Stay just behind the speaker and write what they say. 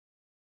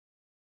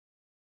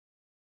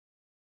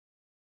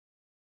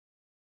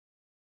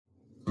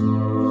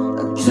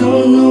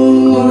Don't know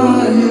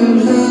why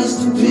it has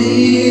to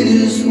be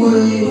this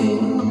way.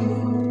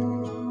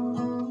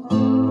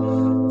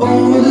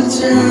 All the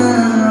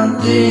time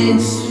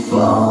things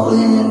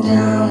falling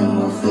down in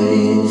my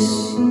face.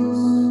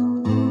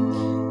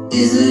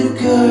 Is it a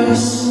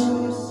curse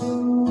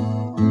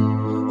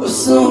or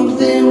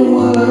something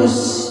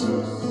worse?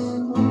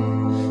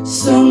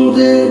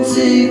 Something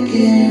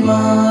taking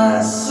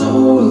my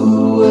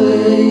soul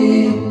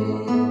away.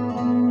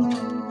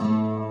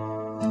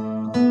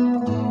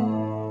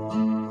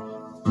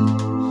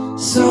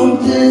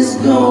 Something's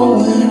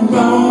going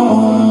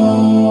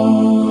wrong.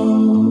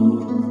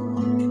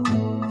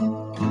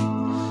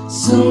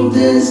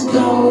 Something's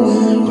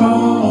going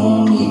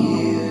wrong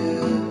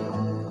here.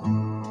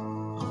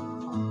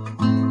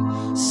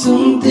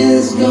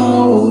 Something's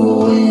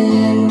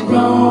going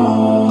wrong.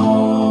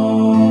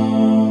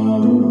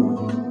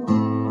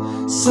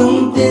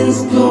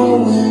 Something's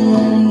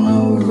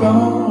going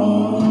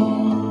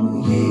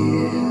wrong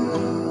here.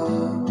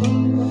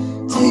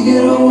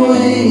 Taking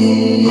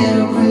away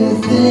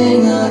everything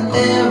I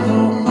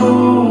ever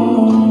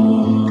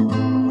owned.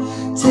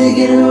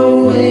 Taking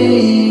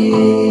away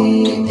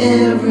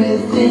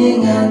everything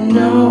I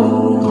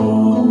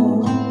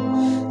know.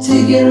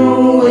 Taking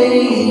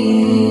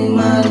away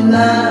my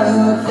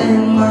life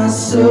and my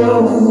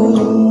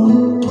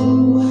soul.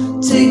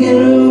 Taking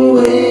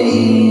away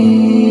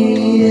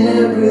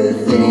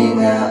everything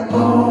I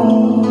own.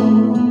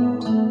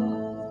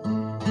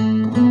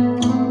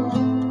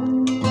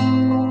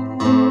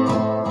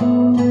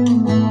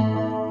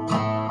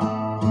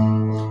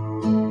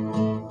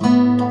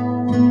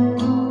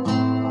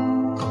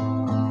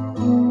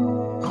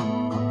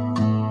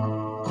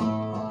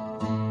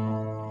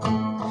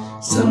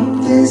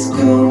 Something's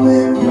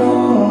going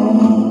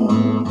wrong.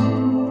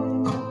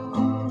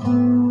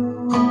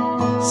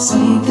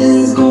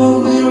 Something's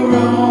going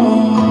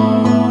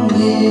wrong,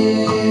 yeah.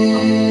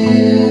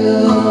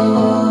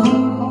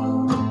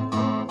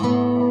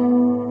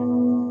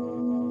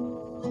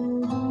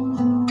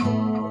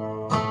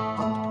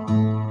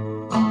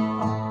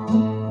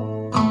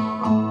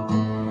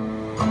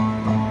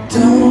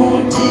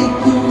 Don't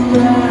take a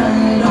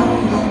ride on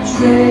the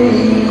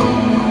train.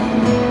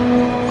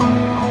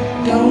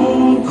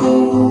 Don't go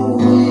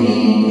away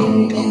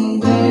in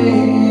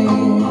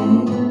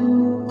vain.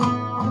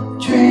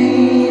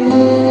 Train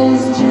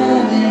is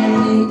driving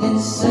me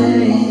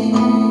insane.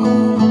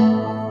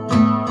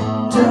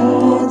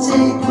 Don't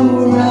take a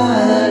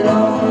ride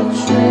on a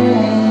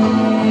train.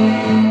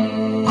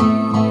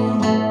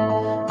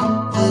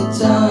 The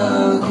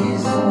dark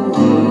is the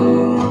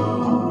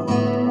world,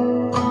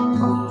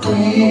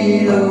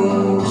 freedom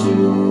to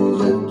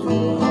the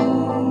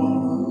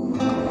dawn.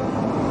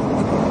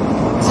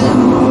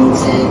 Don't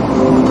take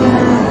a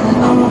ride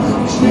on the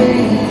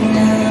train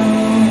now.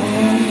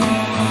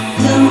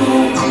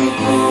 Don't take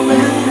a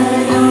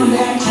ride on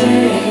that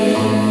train.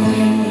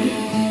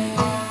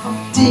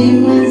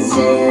 Demons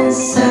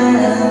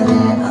inside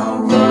it are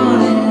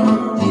running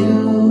with you.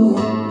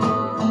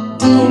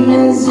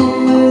 Demons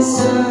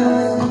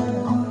inside.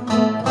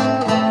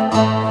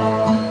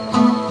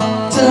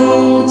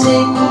 Don't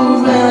take a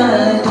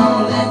ride on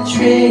that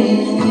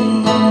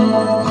train.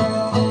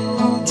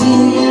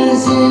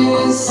 Demons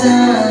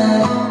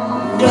inside,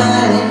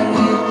 riding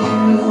with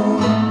you.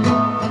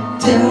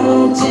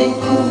 Don't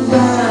take a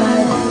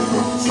ride on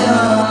the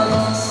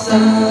dark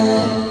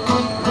side.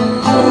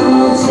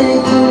 Don't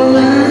take a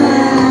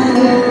ride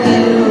with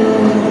you.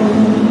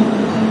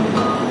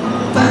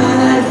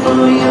 Fight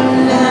for your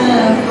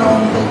life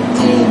on the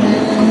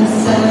demon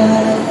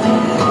side.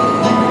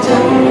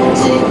 Don't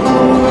take a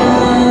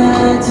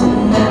ride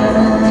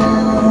tonight.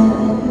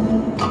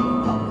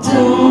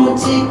 Don't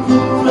take a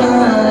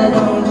ride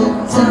on the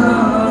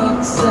dark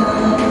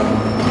side.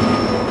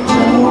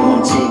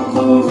 Don't take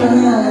a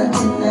ride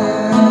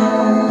tonight.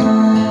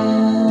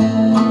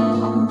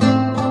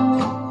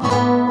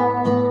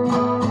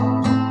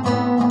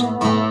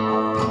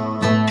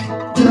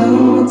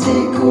 Don't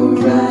take a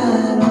ride.